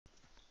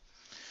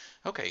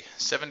Okay,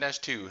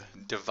 7-2,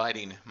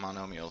 dividing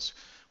monomials.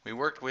 We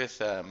worked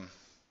with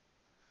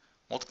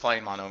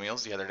multiplying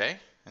monomials the other day,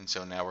 and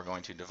so now we're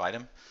going to divide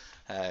them.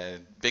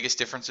 Biggest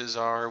differences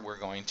are we're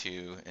going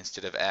to,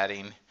 instead of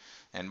adding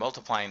and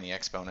multiplying the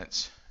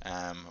exponents,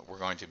 we're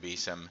going to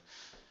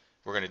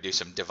do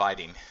some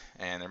dividing,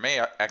 and there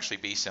may actually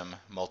be some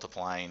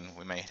multiplying.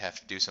 We may have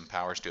to do some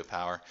powers to a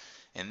power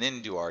and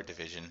then do our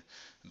division,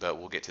 but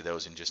we'll get to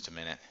those in just a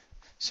minute.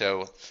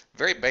 So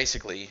very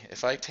basically,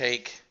 if I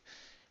take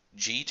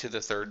g to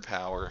the third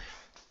power,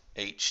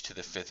 h to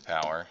the fifth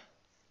power,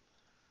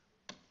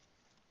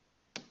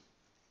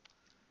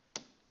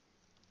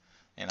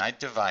 and I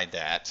divide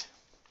that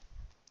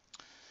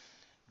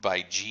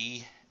by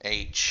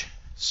gh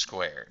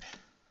squared.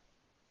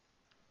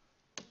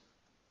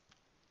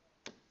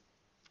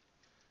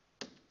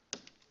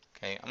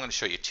 Okay, I'm going to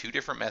show you two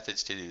different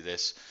methods to do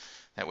this.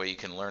 That way you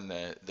can learn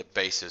the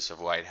basis of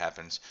why it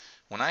happens.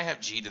 When I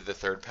have g to the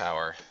third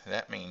power,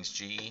 that means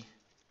g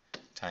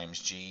times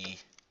g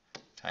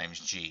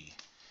times g.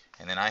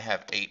 And then I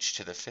have h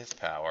to the fifth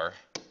power.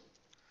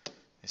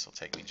 This will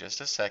take me just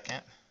a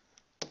second.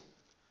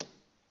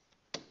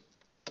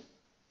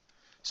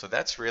 So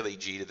that's really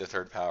g to the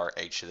third power,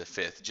 h to the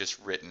fifth, just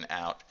written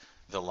out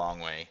the long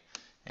way.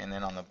 And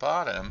then on the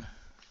bottom,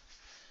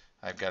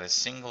 I've got a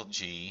single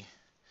g,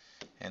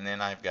 and then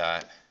I've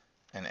got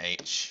an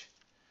h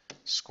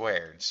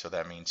squared, so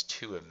that means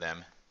two of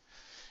them.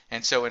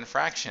 And so in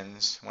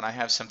fractions, when I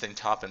have something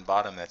top and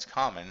bottom that's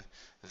common,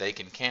 they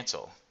can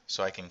cancel.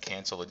 So I can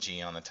cancel a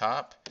g on the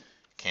top,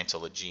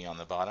 cancel a g on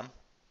the bottom,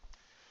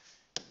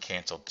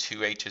 cancel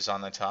two h's on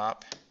the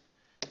top,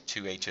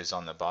 two h's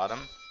on the bottom.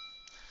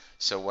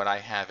 So what I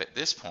have at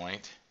this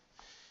point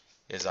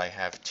is I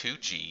have two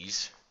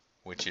g's,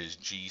 which is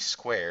g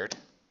squared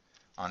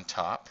on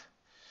top.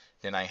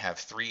 Then I have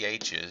three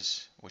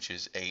h's, which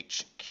is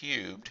h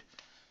cubed.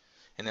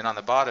 And then on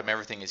the bottom,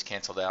 everything is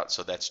canceled out,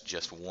 so that's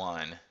just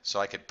 1. So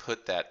I could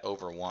put that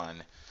over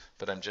 1,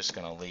 but I'm just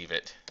going to leave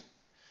it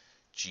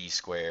g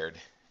squared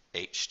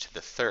h to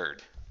the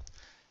third.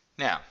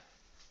 Now,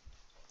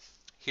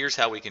 here's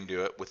how we can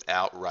do it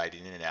without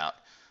writing it out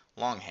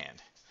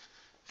longhand.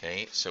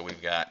 Okay, so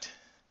we've got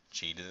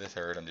g to the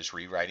third. I'm just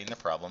rewriting the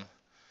problem.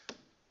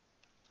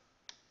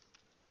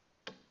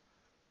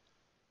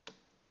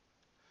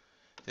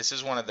 This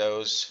is one of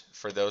those,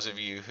 for those of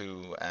you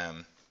who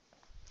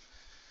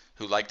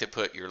like to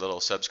put your little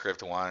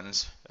subscript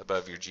 1s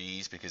above your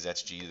g's because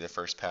that's g to the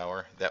first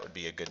power, that would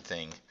be a good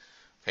thing.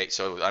 Okay,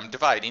 so I'm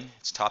dividing.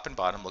 It's top and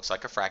bottom, looks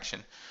like a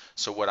fraction.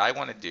 So what I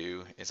want to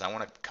do is I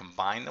want to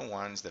combine the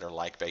ones that are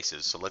like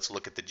bases. So let's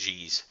look at the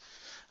g's.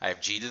 I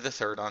have g to the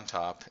third on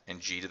top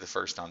and g to the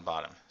first on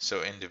bottom.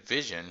 So in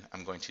division,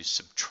 I'm going to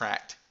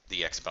subtract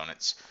the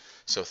exponents.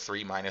 So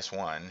 3 minus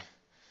 1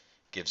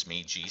 gives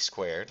me g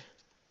squared.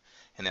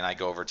 And then I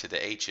go over to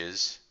the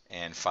h's,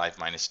 and 5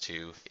 minus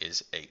 2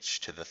 is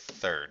h to the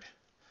third.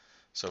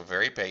 So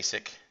very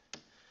basic.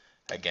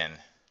 Again,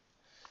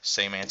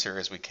 same answer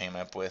as we came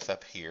up with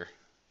up here.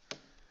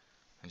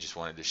 I just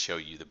wanted to show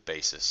you the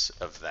basis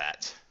of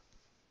that.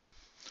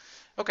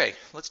 Okay,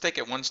 let's take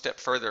it one step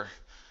further.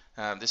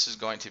 This is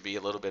going to be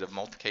a little bit of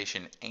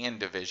multiplication and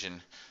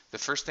division. The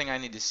first thing I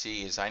need to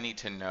see is I need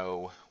to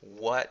know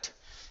what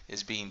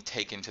is being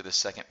taken to the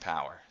second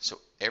power. So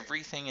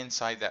everything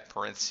inside that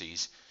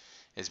parentheses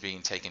is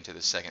being taken to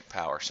the second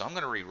power. So I'm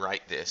going to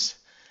rewrite this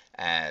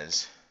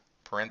as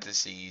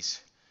parentheses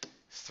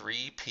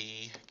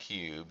 3p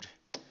cubed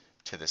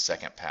to the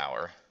second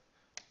power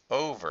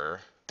over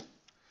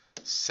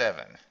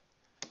 7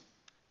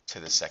 to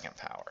the second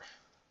power,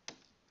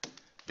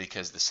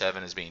 because the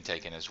 7 is being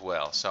taken as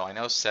well. So I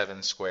know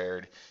 7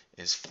 squared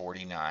is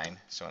 49,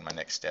 so in my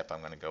next step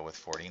I'm going to go with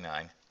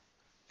 49.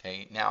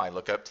 Okay, now I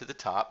look up to the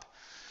top,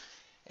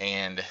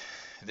 and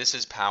this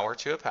is power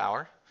to a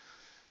power.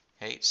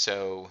 Okay,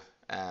 so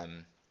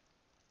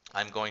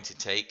I'm going to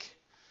take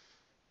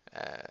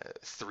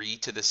 3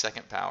 to the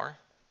second power,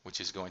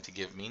 which is going to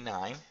give me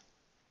 9.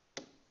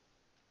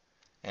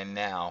 And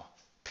now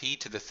p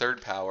to the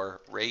third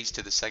power raised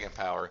to the second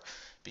power,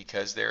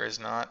 because there is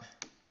not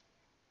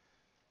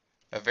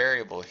a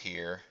variable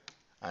here,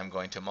 I'm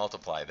going to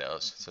multiply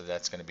those. So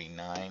that's going to be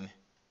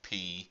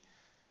 9p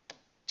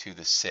to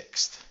the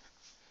sixth.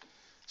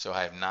 So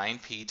I have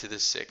 9p to the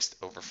sixth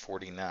over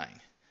 49.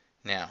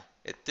 Now,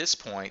 at this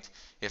point,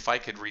 if I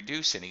could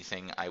reduce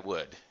anything, I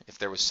would. If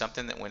there was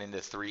something that went into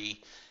 3,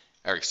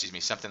 or excuse me,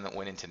 something that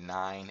went into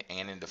 9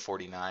 and into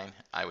 49,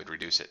 I would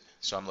reduce it.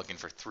 So I'm looking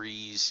for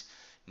 3s,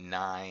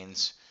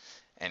 9s,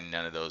 and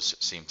none of those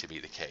seem to be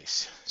the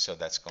case. So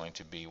that's going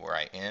to be where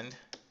I end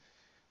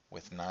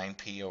with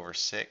 9p over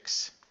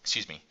 6,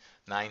 excuse me,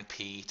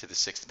 9p to the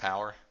sixth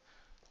power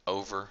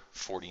over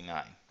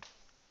 49.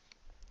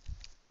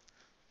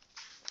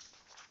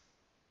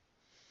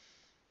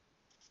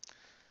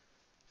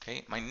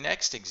 Okay, my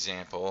next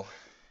example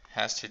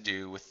has to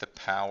do with the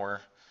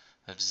power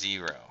of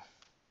 0.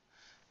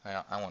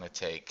 Well, I want to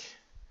take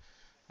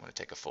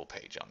a full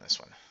page on this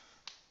one.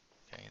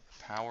 Okay,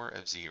 the power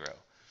of 0.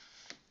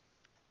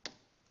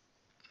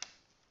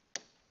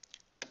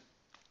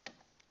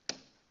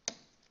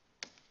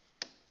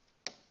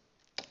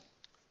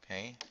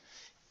 Okay?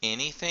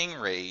 Anything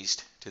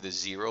raised to the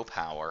 0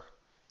 power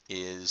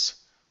is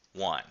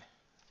 1.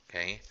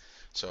 Okay?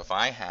 So if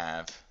I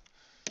have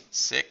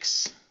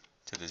 6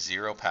 to the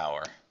 0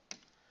 power,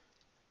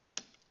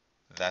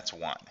 that's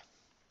 1.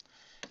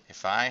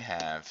 If I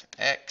have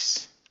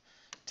x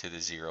to the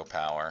 0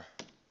 power,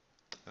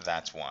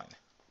 that's 1.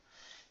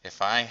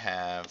 If I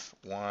have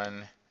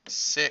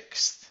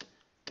 1/6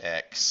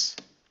 x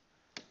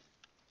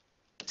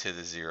to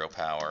the 0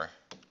 power,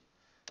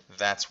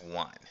 that's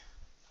 1.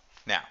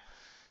 Now,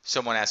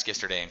 someone asked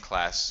yesterday in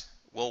class,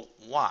 well,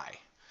 why?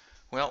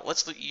 Well,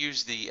 let's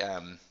use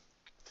the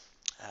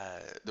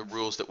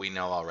rules that we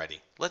know already.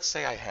 Let's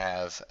say I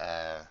have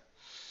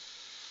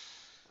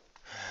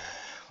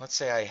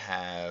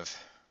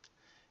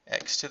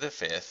x to the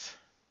 5th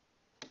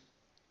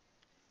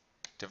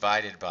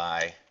divided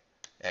by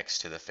x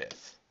to the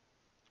 5th.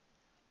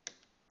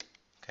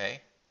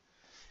 Okay?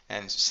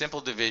 And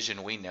simple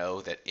division, we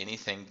know that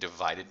anything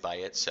divided by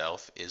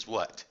itself is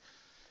what?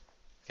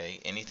 Okay,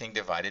 anything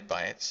divided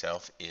by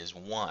itself is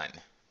 1.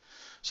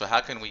 So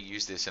how can we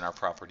use this in our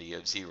property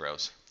of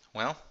zeros?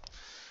 Well,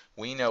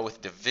 we know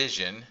with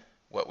division,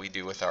 what we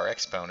do with our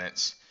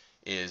exponents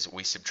is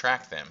we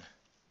subtract them.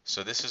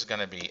 So this is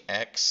going to be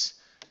x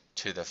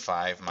to the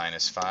 5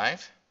 minus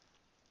 5.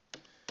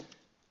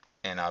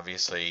 And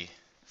obviously,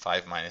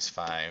 5 minus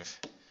 5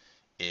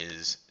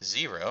 is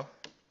 0.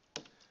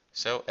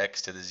 So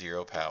x to the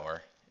 0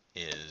 power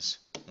is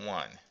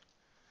 1.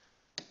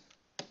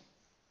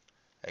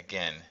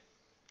 Again,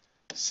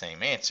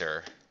 same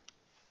answer.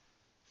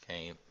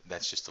 Okay,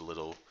 that's just a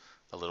little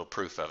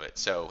proof of it.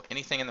 So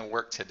anything in the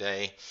work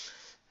today,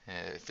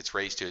 if it's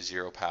raised to a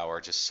 0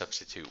 power, just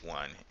substitute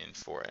 1 in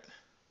for it.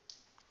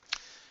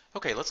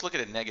 Okay, let's look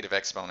at a negative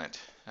exponent.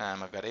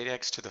 I've got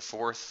 8x to the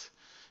 4th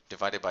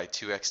divided by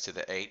 2x to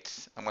the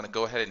 8th. I'm going to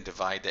go ahead and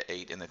divide the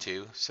 8 and the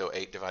 2. So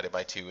 8 divided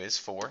by 2 is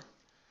 4.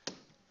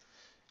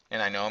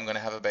 And I know I'm going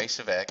to have a base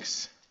of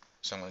x,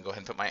 so I'm going to go ahead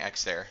and put my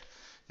x there.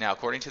 Now,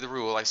 according to the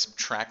rule, I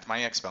subtract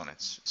my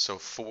exponents. So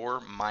 4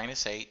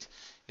 minus 8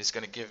 is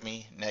going to give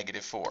me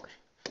negative 4.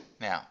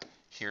 Now,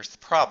 here's the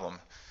problem.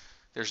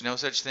 There's no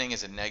such thing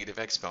as a negative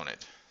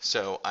exponent.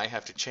 So I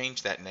have to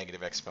change that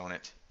negative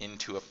exponent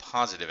into a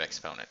positive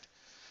exponent.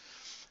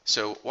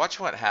 So watch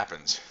what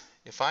happens.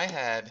 If I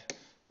had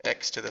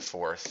x to the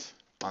 4th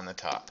on the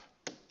top,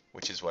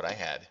 which is what I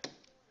had,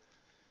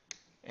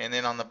 and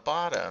then on the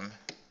bottom,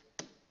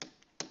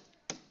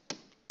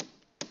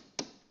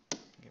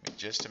 give me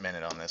just a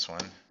minute on this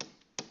one,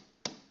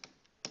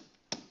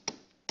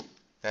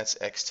 that's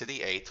x to the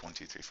 8th, 1,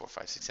 2, 3, 4,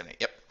 5, 6, 7, 8,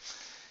 yep.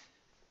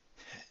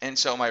 And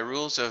so my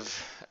rules of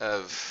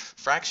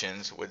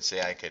fractions would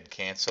say I could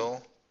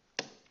cancel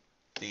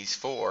these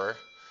 4.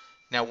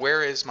 Now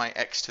where is my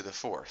x to the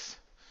 4th?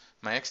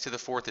 My x to the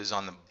 4th is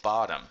on the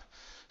bottom.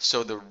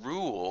 So the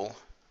rule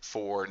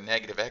for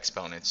negative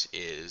exponents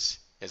is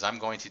I'm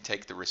going to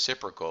take the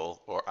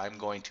reciprocal, or I'm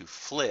going to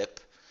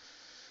flip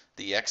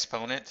the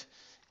exponent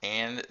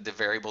and the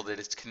variable that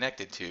it's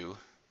connected to,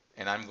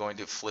 and I'm going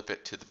to flip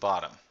it to the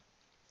bottom.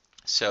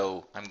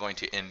 So I'm going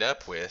to end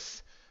up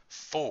with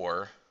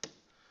 4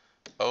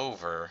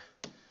 over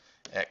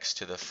x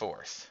to the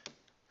 4th.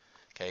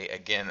 Okay,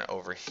 again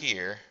over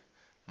here,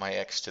 my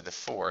x to the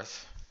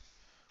 4th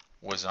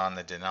was on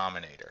the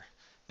denominator.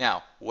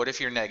 Now, what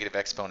if your negative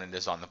exponent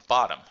is on the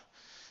bottom?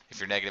 If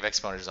your negative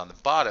exponent is on the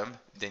bottom,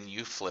 then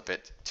you flip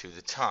it to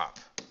the top,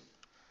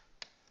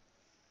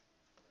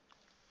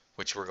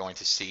 which we're going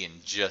to see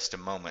in just a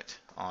moment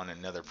on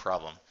another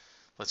problem.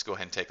 Let's go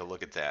ahead and take a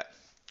look at that.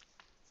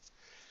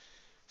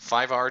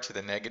 5r to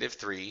the negative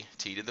 3,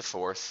 t to the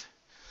 4th,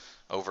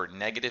 over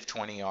negative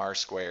 20r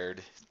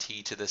squared,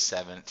 t to the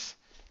 7th,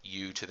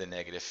 u to the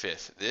negative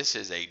 5th. This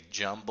is a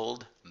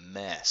jumbled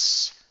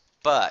mess,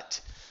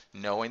 but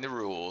knowing the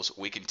rules,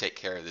 we can take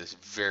care of this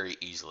very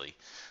easily.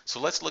 So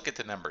let's look at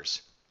the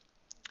numbers.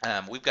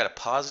 We've got a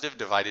positive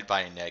divided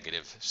by a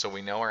negative, so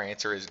we know our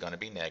answer is going to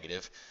be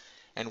negative.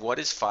 And what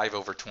is 5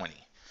 over 20?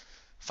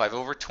 5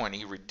 over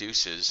 20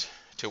 reduces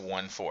to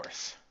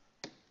 1/4.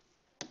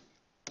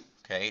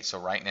 Okay, so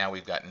right now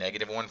we've got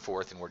negative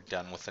 1/4 and we're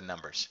done with the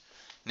numbers.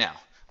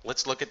 Now,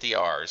 let's look at the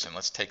r's and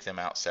let's take them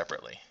out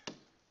separately.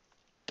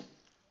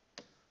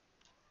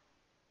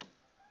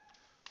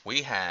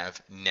 We have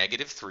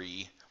negative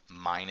 3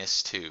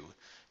 minus 2.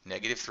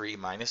 Negative 3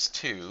 minus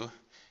 2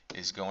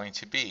 is going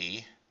to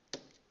be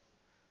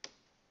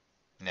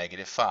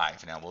negative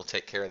 5. Now we'll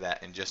take care of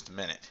that in just a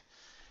minute.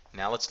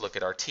 Now let's look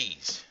at our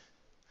t's.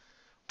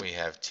 We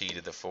have t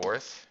to the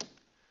 4th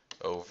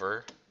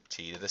over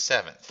t to the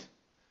 7th.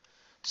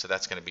 So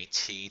that's going to be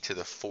t to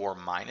the 4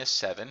 minus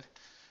 7,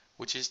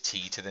 which is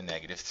t to the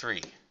negative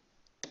 3.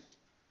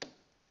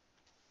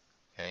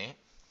 Okay.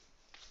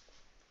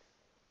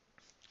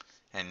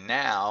 And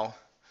now,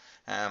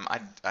 I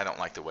don't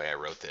like the way I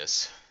wrote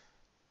this.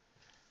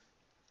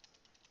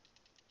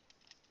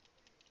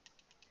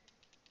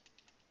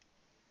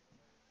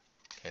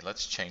 Okay,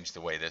 let's change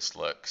the way this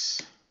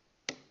looks.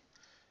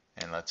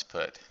 And let's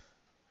put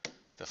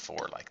the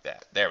 4 like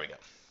that. There we go.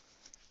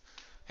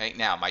 Okay,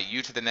 now my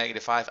u to the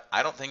negative 5,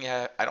 I don't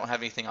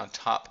have anything on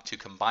top to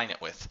combine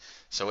it with,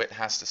 so it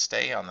has to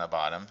stay on the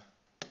bottom.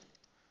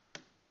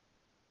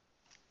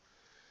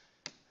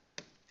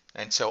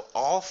 And so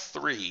all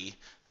three,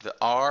 the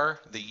r,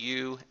 the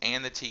u,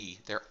 and the t,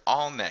 they're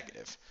all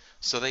negative.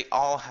 So they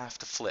all have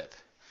to flip.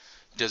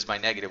 Does my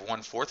negative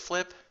 1/4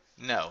 flip?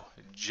 No,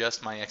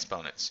 just my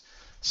exponents.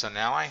 So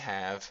now I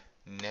have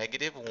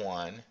negative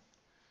 1,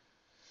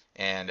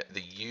 and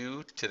the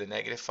u to the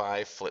negative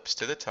 5 flips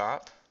to the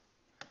top.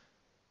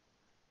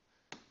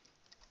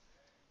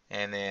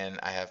 And then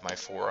I have my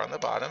 4 on the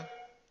bottom.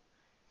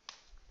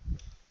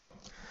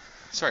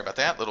 Sorry about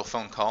that, little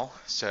phone call.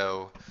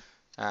 So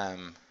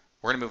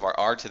we're going to move our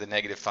r to the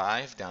negative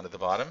 5 down to the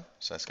bottom.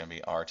 So that's going to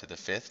be r to the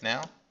 5th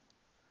now.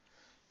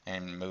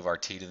 And move our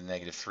t to the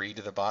negative 3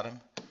 to the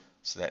bottom.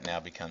 So that now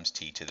becomes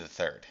t to the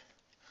 3rd.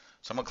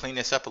 So I'm going to clean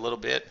this up a little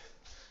bit.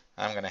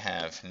 I'm going to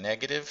have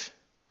negative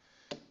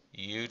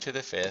u to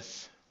the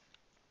 5th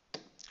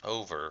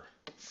over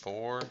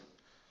 4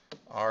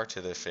 r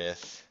to the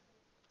 5th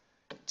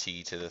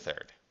t to the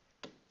 3rd.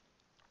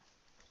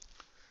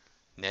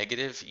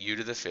 Negative u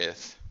to the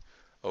 5th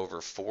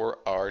over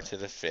 4r to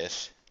the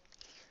 5th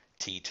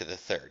t to the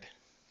 3rd.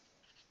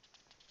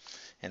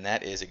 And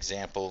that is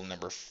example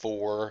number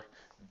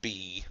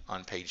 4b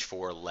on page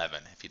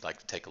 411, if you'd like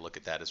to take a look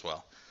at that as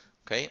well.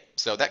 Okay,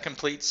 so that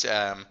completes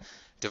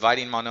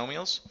dividing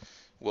monomials.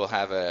 We'll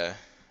have a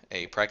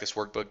practice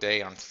workbook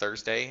day on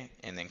Thursday,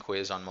 and then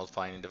quiz on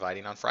multiplying and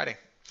dividing on Friday.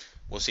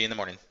 We'll see you in the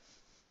morning.